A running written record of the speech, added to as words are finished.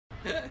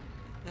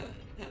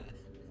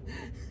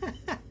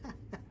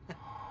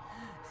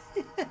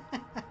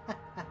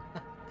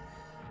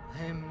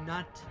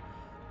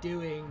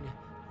doing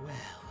well.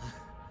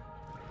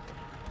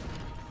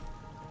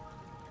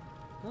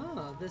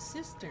 Oh, the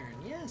cistern.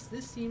 Yes,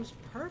 this seems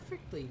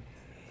perfectly.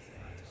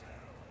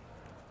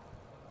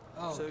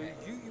 Oh, So okay.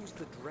 you use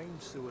the drain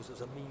sewers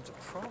as a means of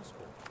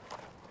transport?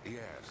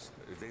 Yes,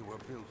 they were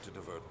built to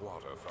divert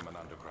water from an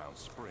underground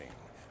spring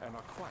and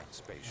are quite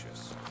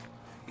spacious.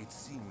 It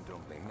seemed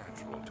only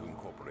natural to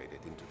incorporate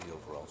it into the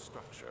overall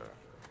structure.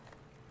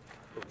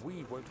 But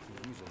we won't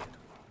be using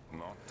it.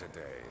 Not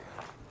today.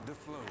 The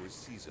flow is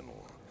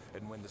seasonal,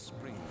 and when the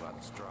spring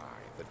runs dry,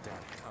 the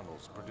damp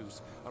tunnels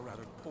produce a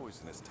rather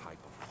poisonous type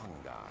of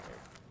fungi.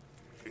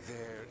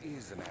 There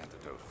is an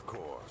antidote, of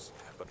course,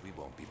 but we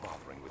won't be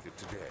bothering with it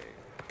today.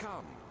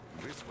 Come,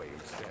 this way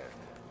instead.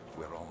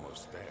 We're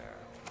almost there.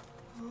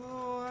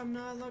 Oh, I'm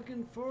not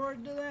looking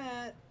forward to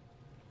that.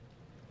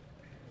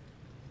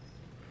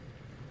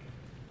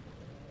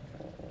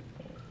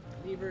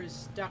 Lever is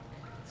stuck.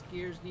 Its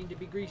gears need to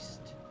be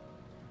greased.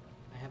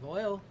 I have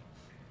oil.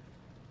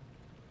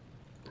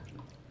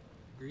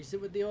 Grease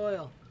it with the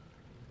oil.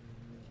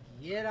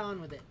 Get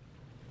on with it.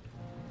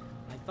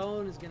 My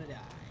phone is gonna die.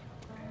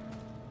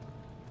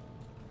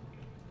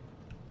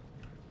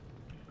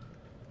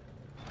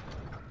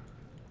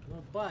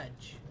 Won't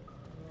budge.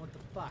 What the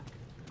fuck?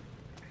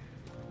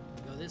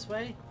 Go this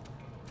way?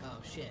 Oh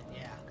shit,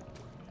 yeah.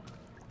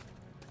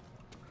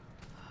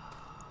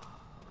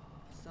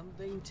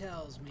 Something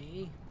tells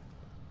me.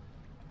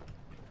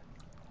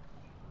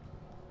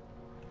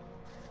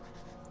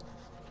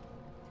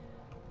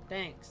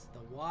 Thanks.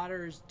 The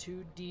water is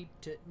too deep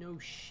to... No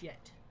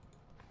shit.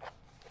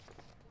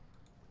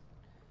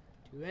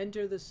 To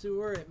enter the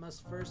sewer, it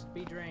must first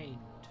be drained.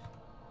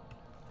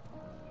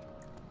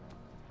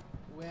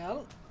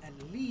 Well, at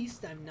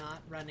least I'm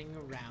not running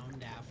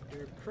around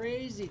after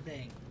crazy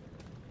thing.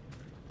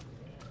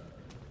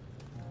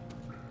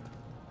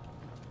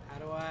 How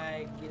do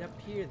I get up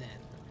here then?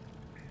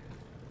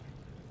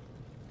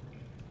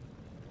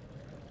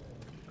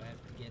 Do I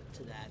have to get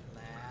to that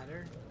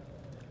ladder?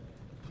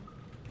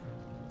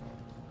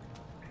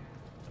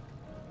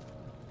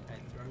 Can I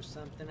throw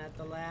something at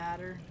the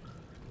ladder?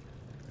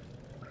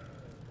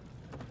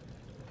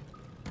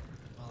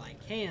 Well, I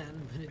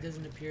can, but it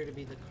doesn't appear to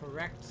be the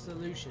correct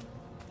solution.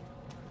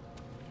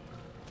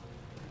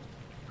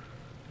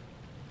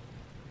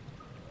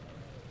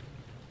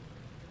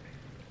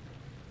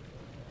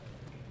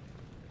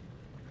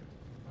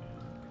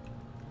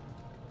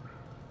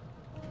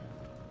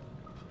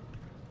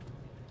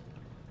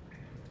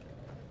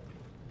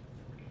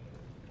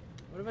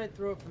 What if I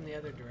throw it from the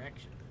other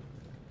direction?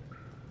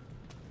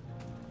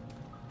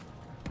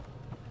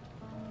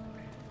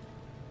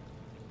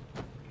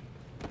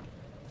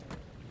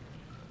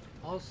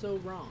 Also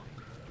wrong.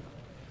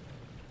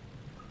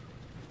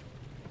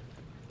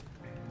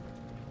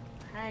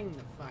 Hang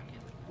the fucking...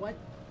 What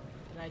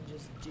did I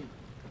just do?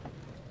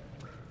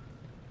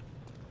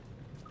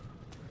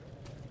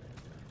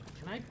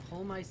 Can I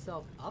pull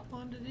myself up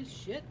onto this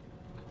shit?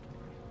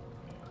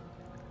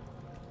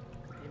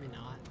 Maybe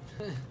not.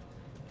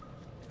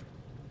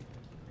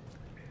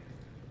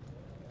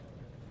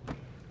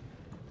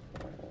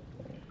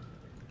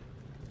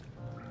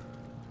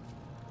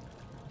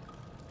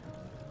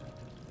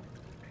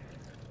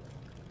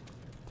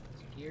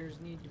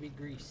 Gears need to be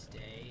greased,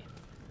 eh?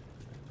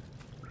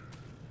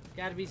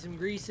 Gotta be some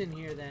grease in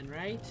here then,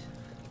 right?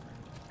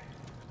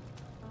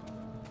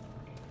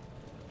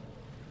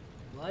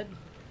 Blood?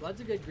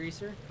 Blood's a good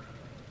greaser.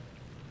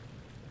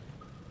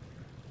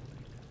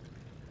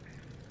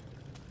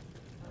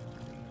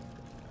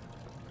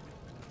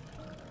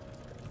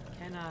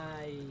 Can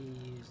I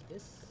use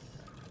this?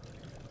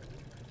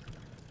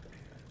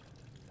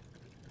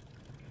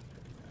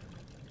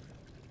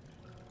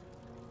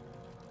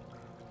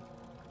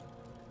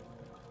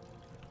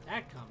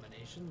 That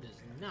combination does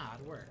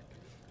not work.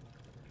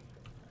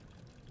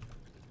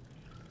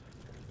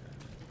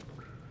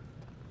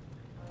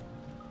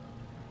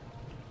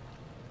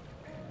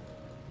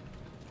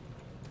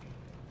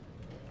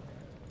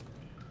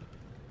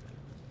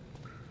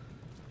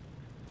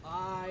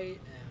 I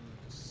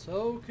am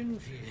so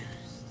confused.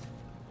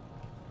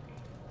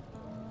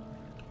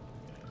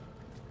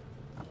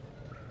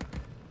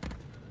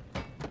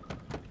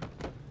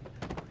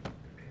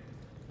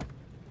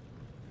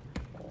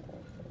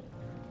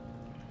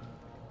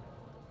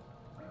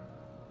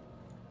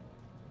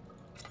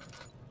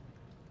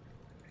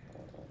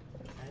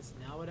 That's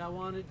not what I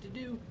wanted to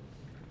do.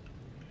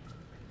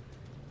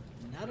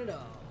 Not at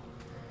all.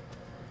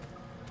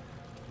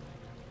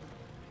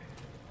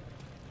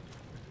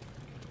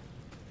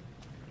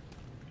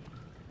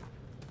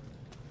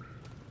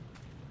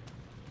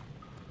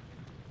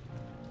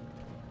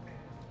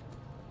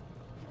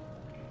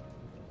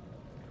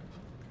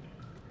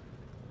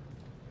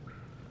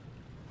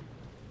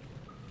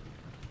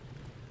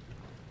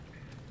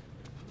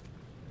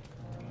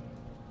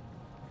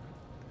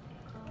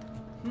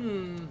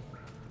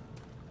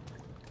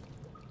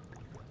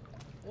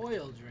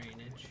 Oil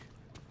drainage.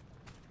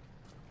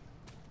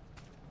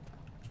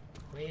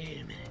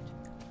 Wait a minute.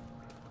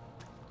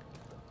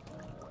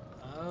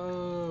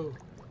 Oh.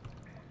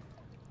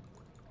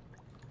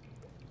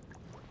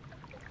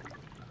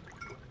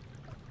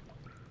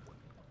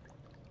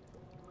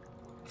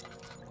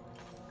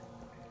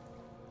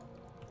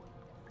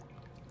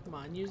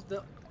 Come on, use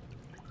the...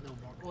 No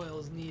more oil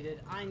is needed.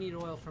 I need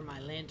oil for my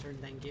lantern,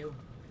 thank you.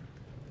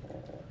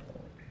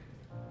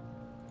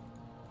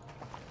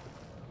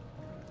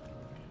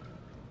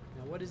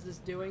 Now what is this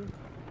doing?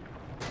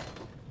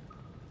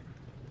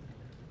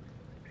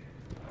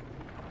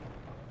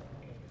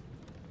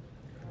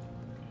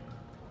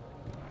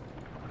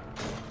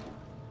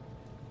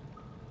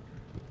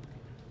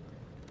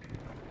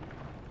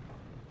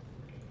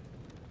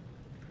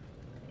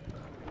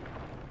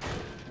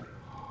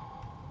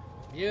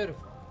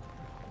 Beautiful.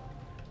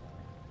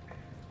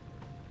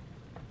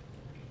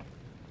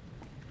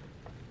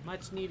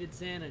 Much needed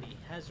sanity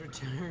has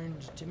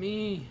returned to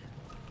me.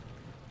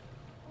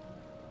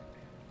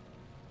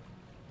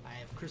 I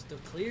have crystal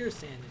clear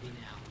sanity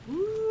now.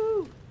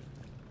 Woo!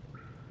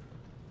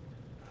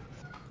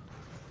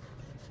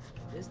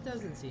 This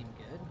doesn't seem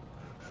good.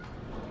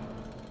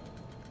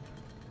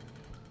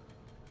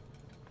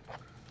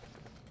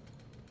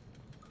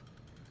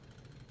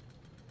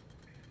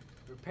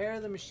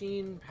 Repair the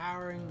machine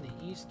powering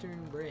the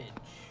eastern bridge.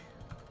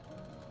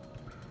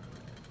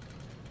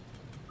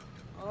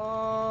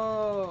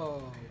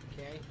 Oh,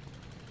 okay.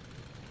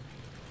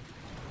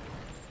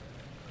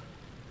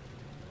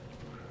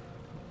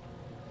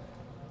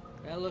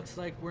 That looks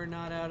like we're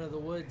not out of the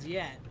woods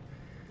yet.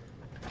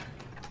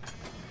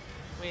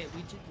 Wait,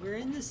 we're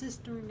in the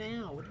cistern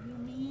now. What do you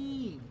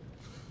mean?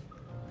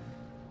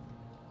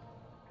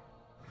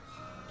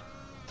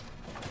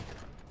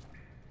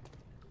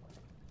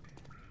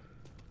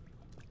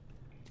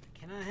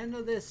 Can I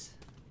handle this?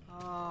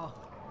 Oh.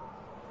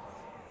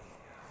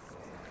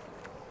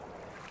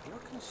 You're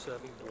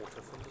conserving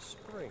water from the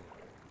spring.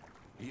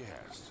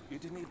 Yes,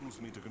 it enables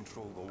me to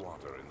control the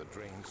water in the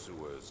drain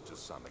sewers to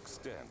some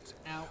extent.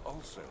 Ow.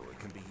 Also, it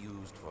can be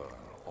used for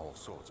all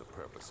sorts of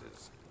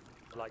purposes.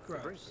 Like the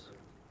bridge.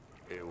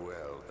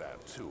 Well,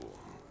 that too.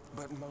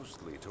 But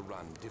mostly to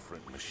run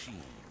different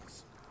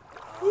machines.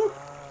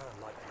 Ah,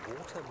 like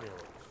water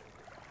mills.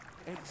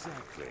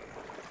 Exactly.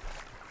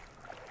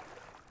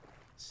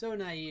 So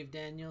naive,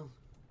 Daniel.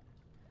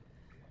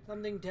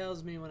 Something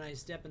tells me when I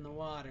step in the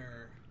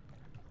water,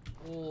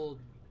 old...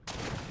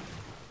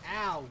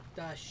 Ow,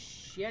 the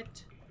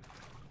shit.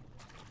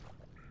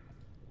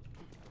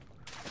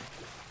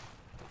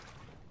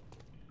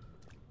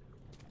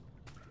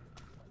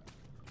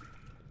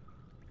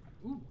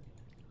 Ooh.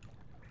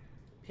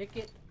 Pick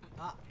it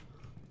up.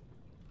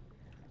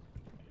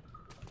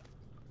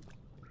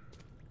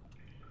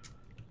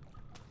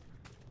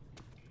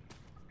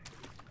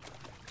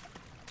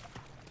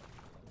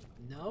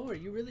 No, are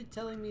you really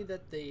telling me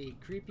that the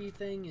creepy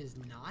thing is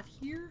not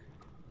here?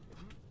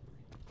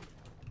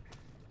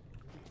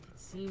 It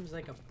seems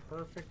like a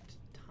perfect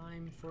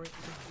time for it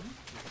to be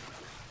here.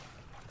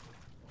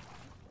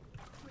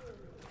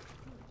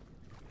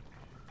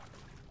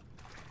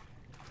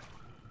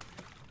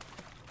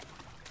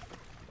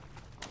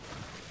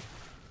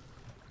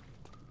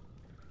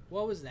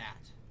 What was that?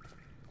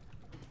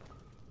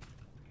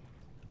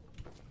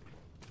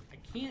 I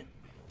can't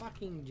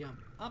fucking jump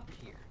up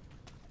here.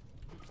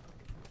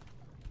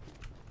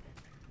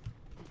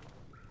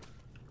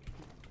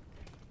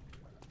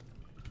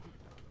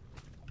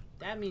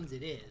 That means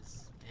it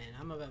is, and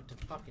I'm about to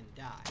fucking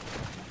die.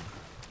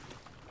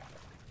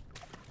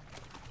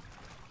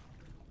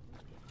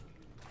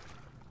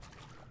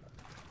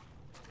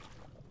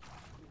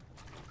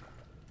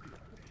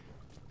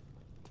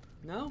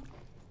 No?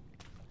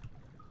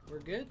 We're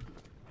good?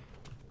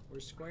 We're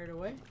squared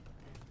away?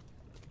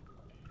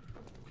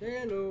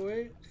 Sail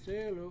away,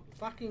 sail away.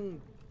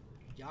 Fucking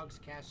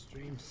Yogscast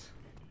streams.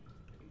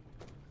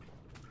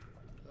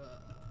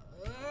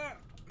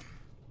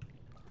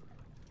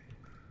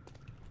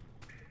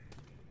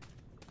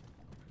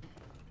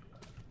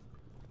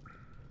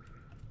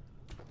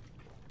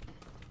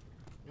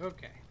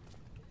 Okay.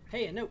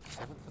 Hey, a note.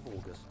 7th of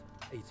August,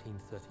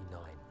 1839.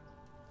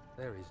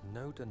 There is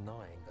no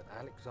denying that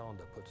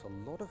Alexander puts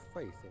a lot of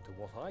faith into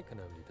what I can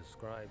only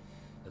describe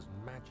as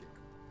magic.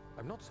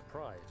 I'm not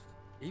surprised.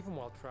 Even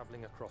while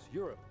traveling across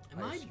Europe,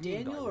 Am I assumed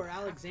Daniel I would or have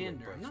to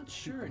Alexander? I'm embrace not the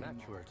sure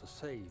supernatural anymore. to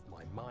save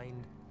my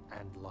mind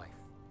and life.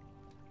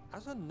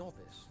 As a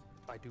novice,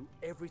 I do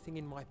everything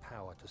in my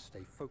power to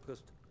stay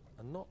focused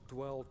and not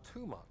dwell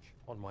too much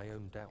on my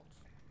own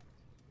doubts.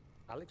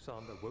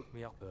 Alexander woke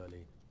me up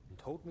early and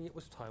told me it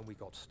was time we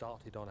got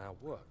started on our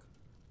work.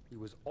 He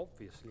was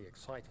obviously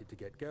excited to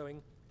get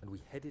going, and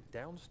we headed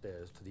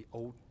downstairs to the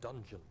old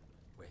dungeon,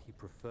 where he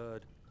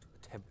preferred to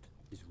attempt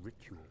his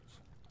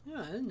rituals.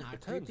 Yeah, that's not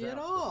It turns creepy at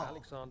out all. that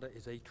Alexander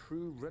is a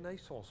true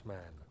Renaissance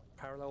man,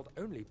 paralleled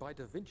only by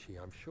Da Vinci,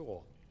 I'm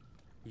sure.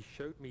 He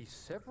showed me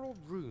several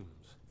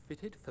rooms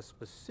fitted for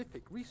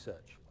specific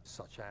research,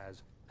 such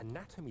as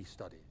anatomy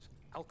studies,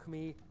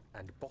 alchemy,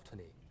 and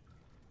botany.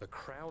 The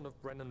crown of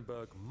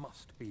Brennenburg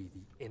must be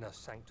the inner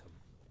sanctum,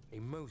 a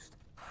most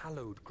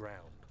hallowed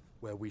ground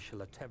where we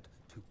shall attempt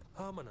to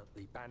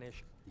permanently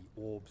banish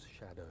the orb's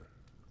shadow.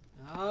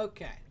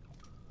 Okay.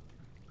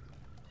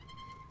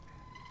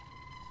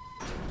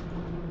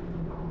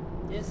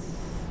 This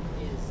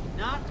is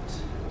not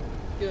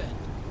good.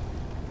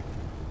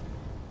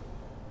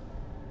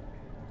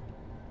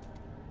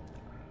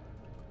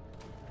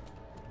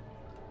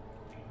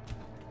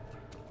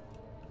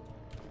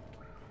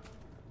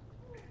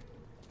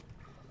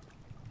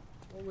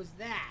 What was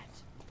that?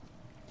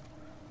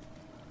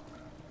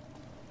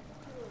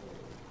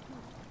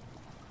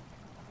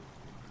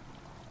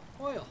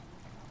 Oil.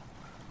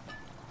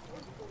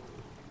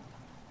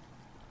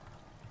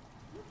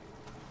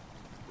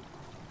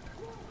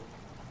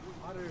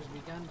 Water has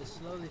begun to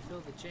slowly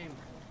fill the chamber.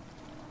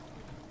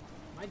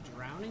 Am I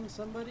drowning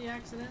somebody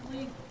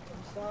accidentally?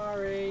 I'm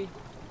sorry.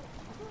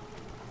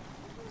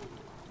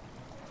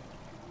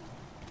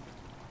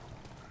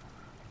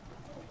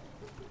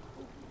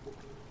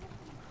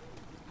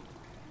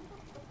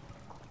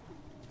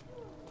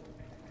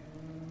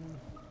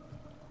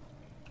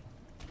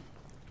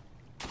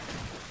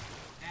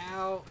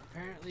 Ow.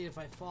 Apparently if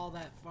I fall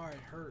that far it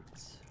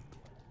hurts.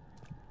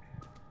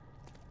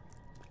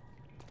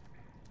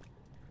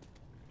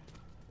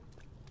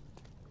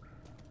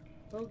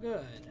 Oh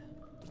good.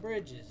 The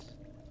bridge is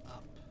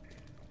up.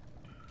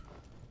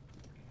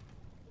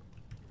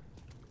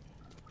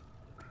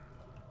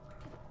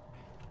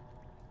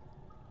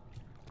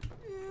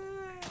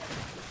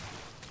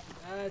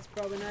 That's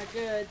probably not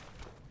good.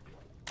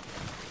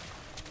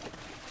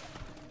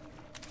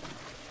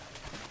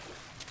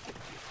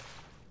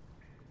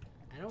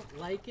 I don't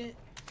like it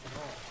at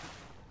all.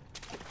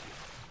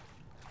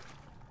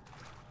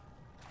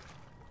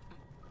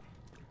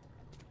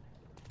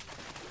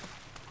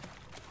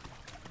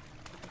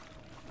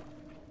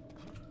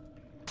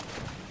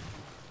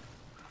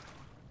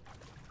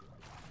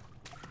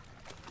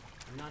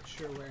 I'm not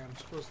sure where I'm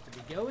supposed to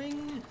be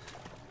going.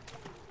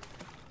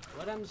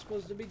 What I'm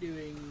supposed to be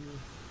doing.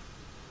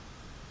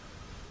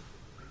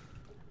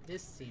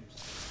 This seems...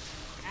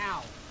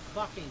 Ow!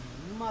 Fucking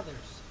mothers.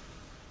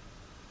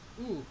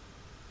 Ooh.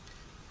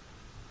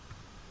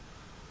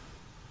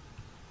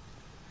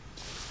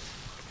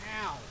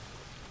 Ow.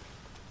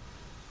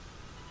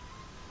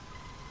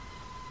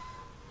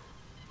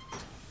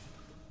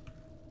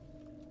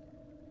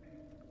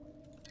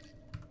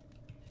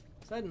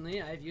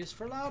 Suddenly, I have use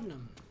for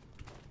laudanum.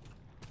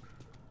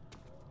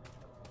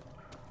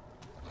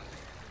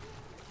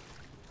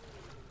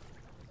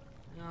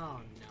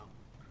 Oh no.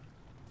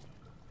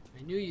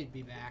 I knew you'd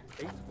be back.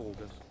 8th of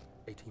August,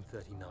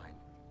 1839.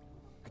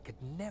 I could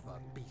never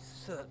be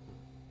certain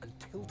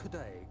until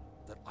today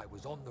that I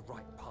was on the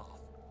right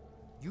path.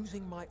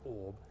 Using my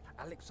orb,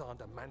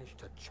 Alexander managed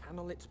to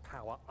channel its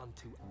power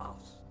unto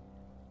us.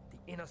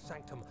 The inner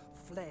sanctum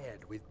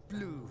flared with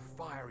blue,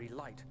 fiery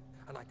light,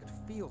 and I could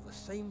feel the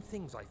same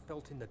things I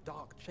felt in the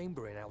dark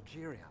chamber in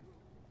Algeria.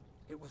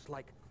 It was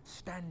like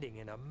standing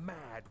in a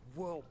mad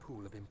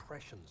whirlpool of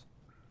impressions.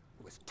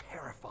 It was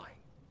terrifying,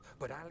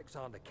 but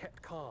Alexander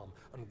kept calm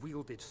and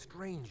wielded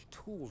strange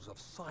tools of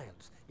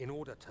science in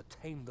order to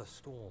tame the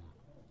storm.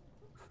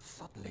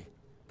 Suddenly,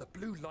 the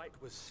blue light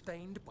was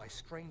stained by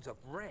strains of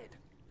red,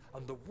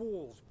 and the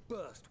walls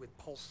burst with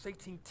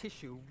pulsating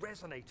tissue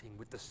resonating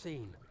with the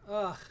scene.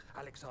 Ugh.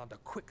 Alexander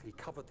quickly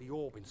covered the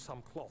orb in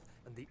some cloth,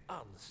 and the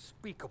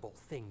unspeakable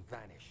thing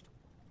vanished.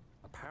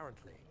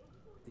 Apparently,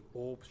 the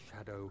orb's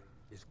shadow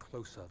is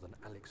closer than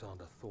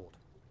Alexander thought.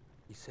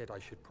 He said I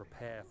should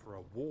prepare for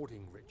a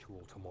warding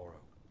ritual tomorrow.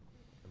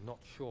 I'm not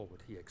sure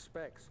what he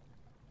expects,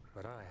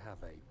 but I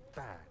have a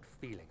bad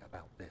feeling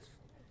about this.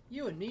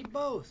 You and me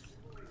both.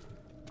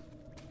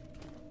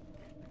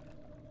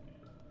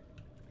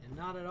 And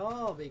not at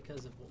all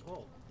because of...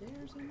 Oh,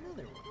 there's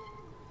another one.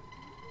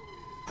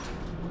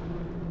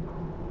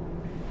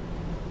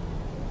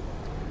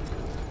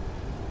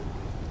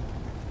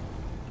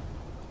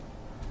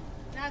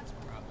 That's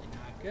probably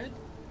not good.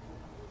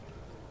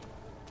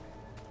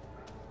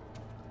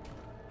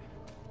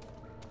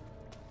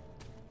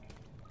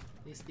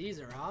 At least these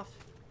are off.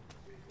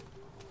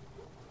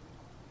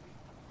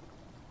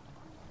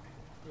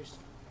 There's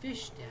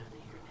fish down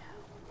here now.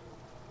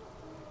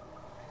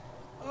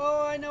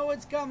 Oh, I know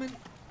what's coming.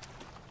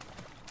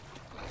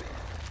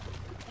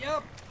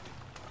 Yep.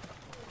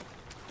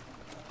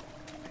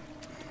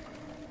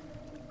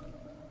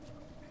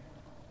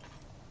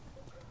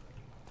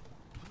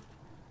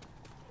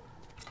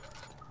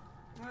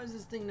 How is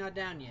this thing not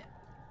down yet?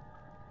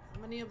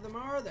 How many of them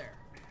are there?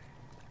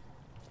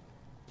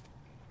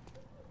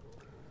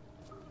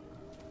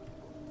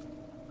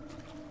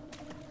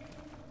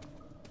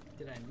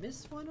 Did I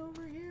miss one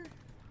over here?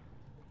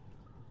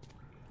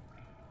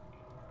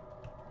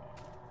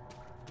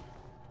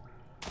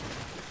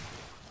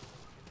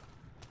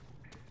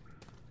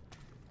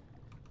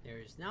 There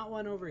is not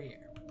one over here.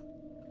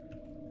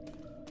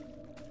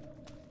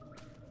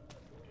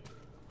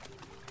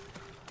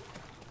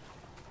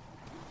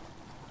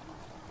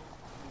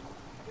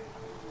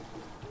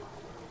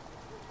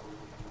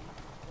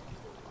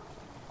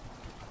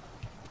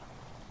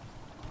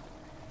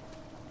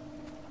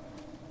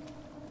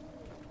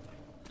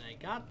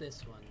 Got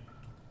this one.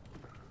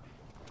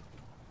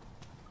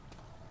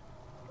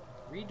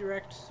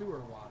 Redirect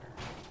sewer water.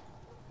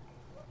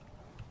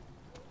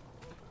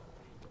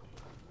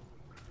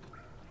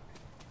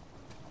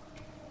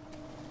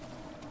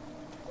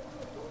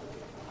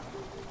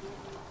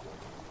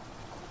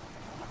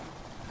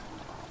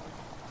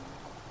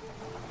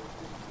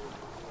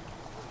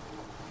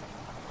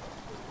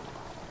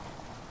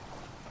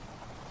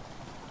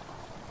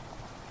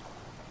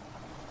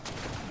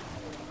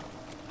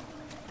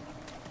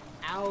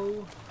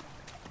 Ow.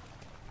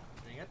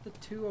 I got the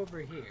 2 over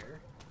here,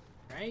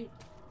 right?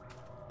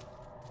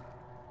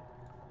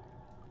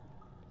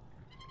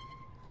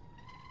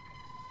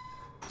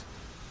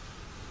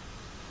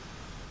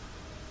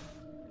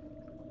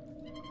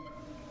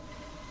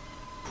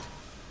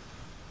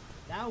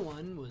 That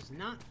one was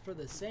not for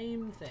the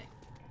same thing.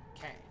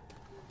 Okay.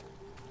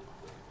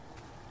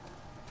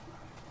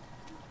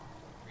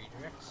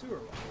 Redirect sewer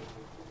water.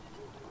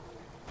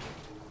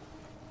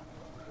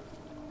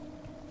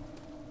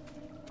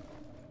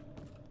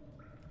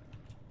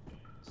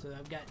 So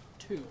I've got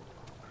 2.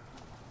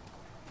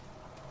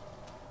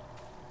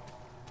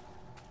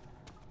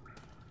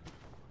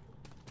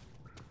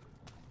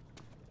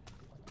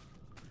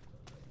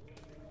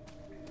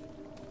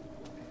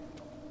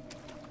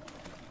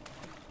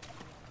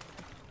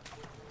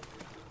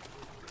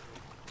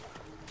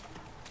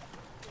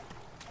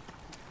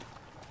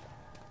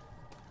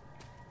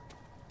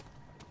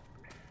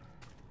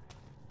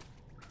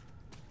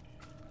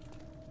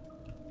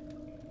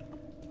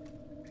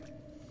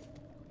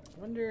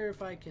 Wonder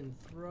if I can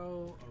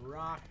throw a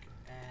rock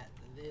at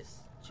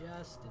this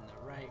just in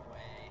the right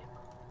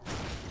way.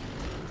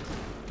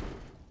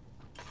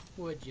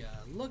 Would ya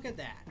look at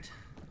that?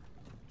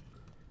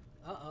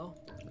 Uh-oh.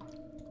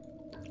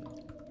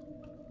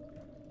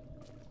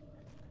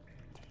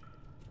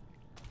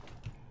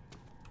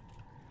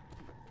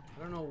 I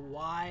don't know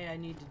why I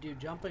need to do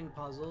jumping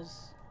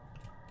puzzles.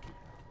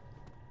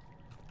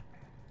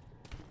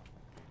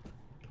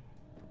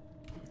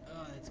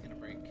 Oh, that's gonna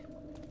break.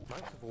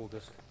 9th of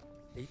August,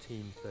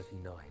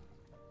 1839.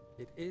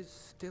 It is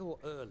still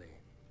early,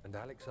 and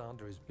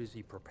Alexander is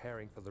busy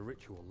preparing for the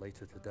ritual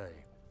later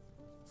today.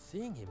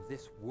 Seeing him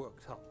this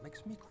worked up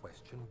makes me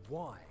question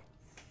why.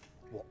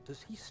 What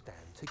does he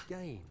stand to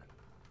gain?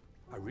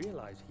 I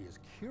realize he is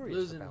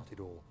curious about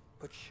it all,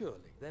 but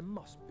surely there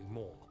must be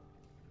more.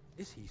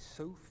 Is he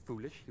so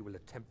foolish he will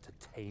attempt to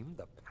tame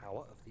the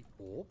power of the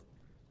orb?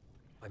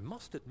 I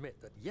must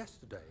admit that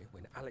yesterday,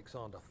 when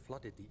Alexander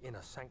flooded the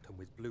inner sanctum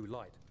with blue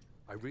light,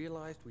 I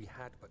realized we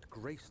had but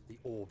graced the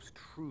orb's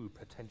true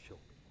potential.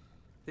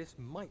 This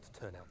might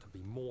turn out to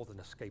be more than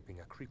escaping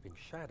a creeping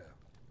shadow.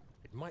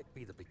 It might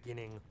be the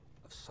beginning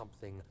of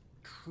something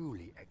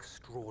truly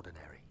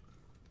extraordinary.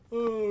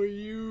 Oh,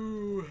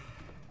 you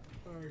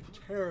are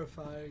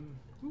terrifying.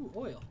 Ooh,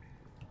 oil.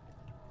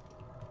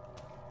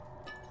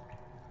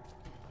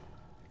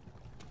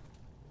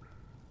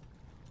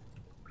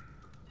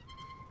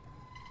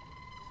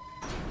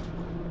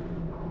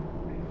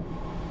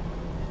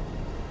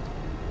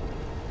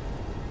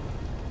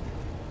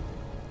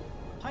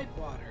 Pipe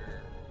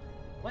water.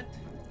 What?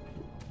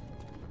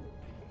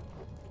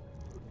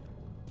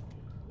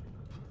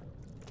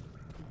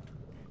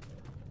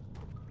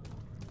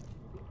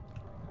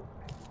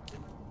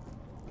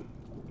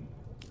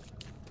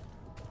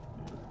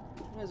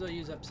 Might as well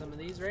use up some of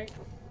these, right?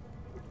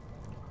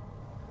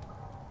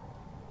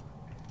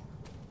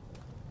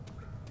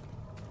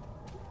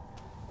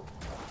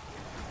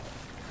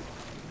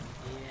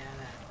 Yeah,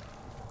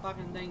 that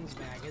fucking thing's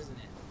back, isn't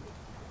it?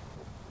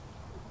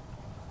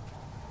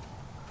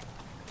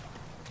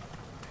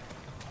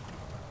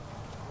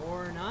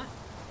 Or not.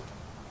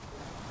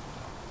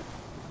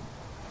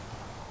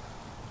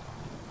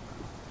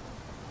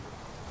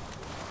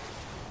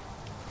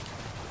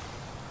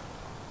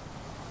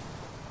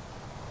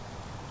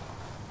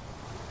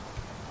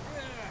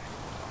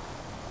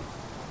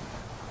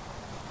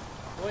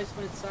 Voice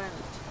went silent.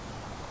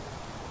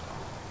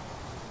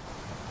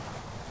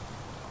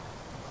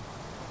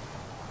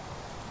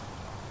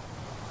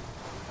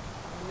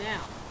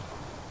 Now.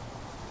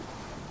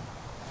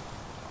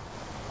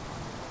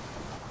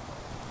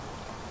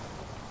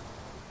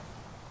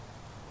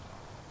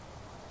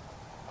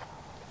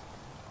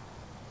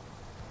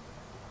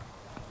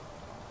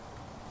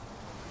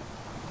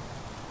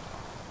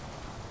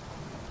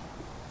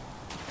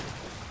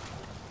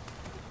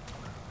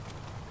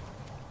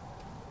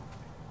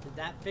 Did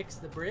that fix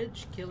the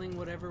bridge, killing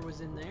whatever was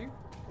in there?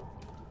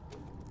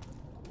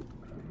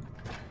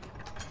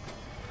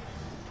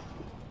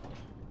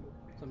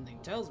 Something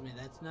tells me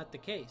that's not the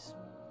case.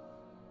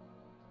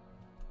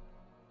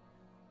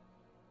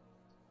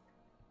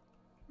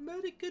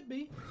 But it could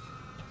be.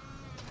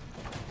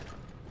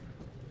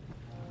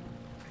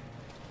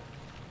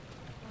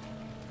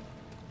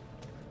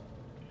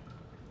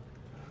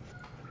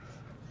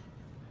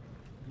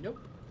 Nope.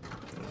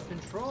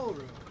 Control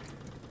room.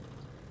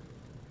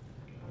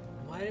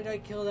 Why did I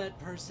kill that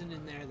person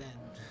in there then?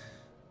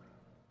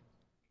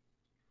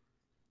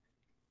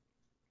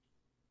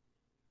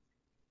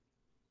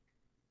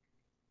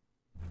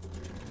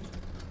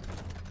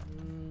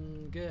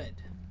 Good.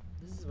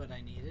 This is what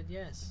I needed,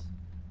 yes.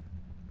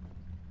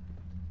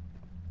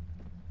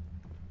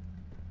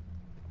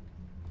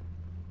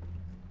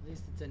 At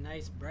least it's a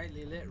nice,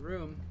 brightly lit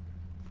room.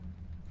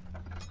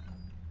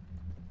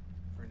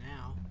 For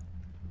now.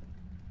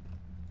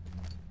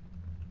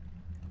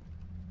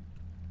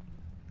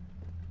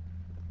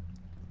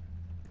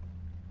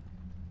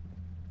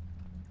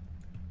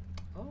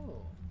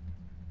 Oh.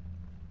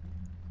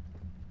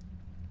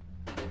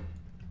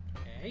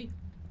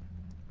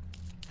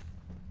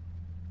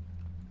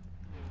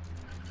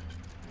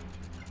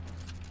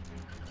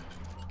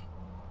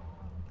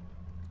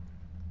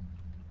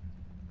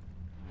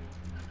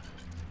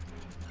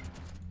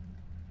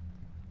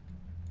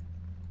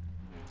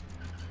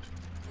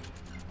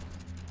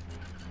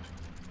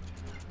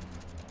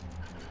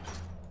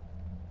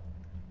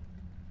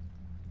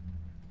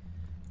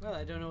 Well,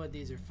 I don't know what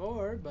these are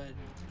for, but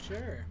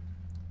sure.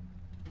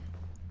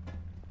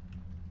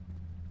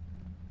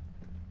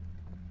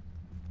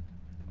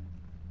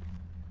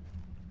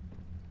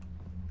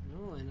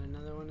 Oh, and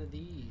another one of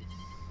these.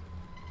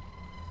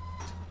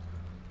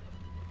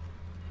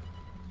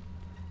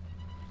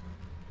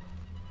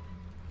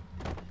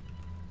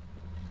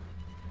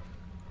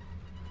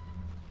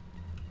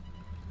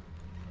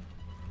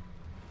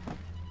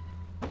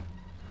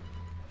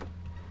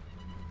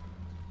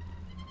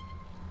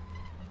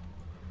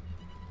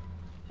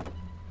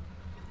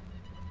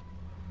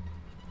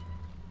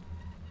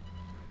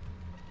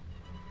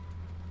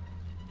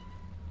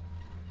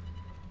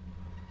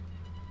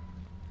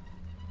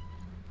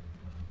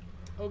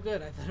 Oh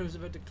good, I thought I was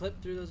about to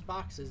clip through those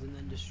boxes and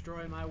then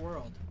destroy my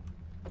world.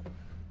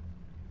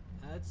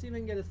 Let's see if I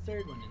can get a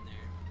third one in there.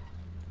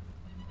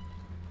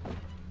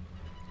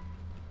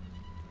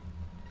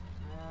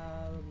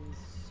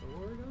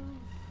 Sort of?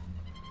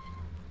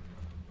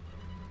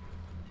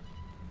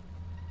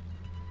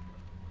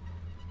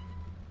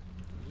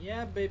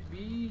 Yeah,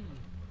 baby!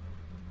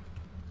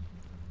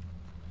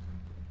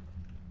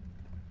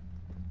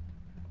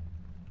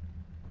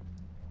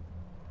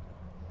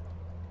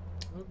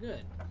 Oh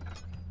good.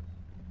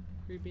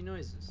 Creepy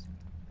noises.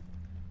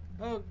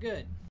 Oh,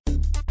 good.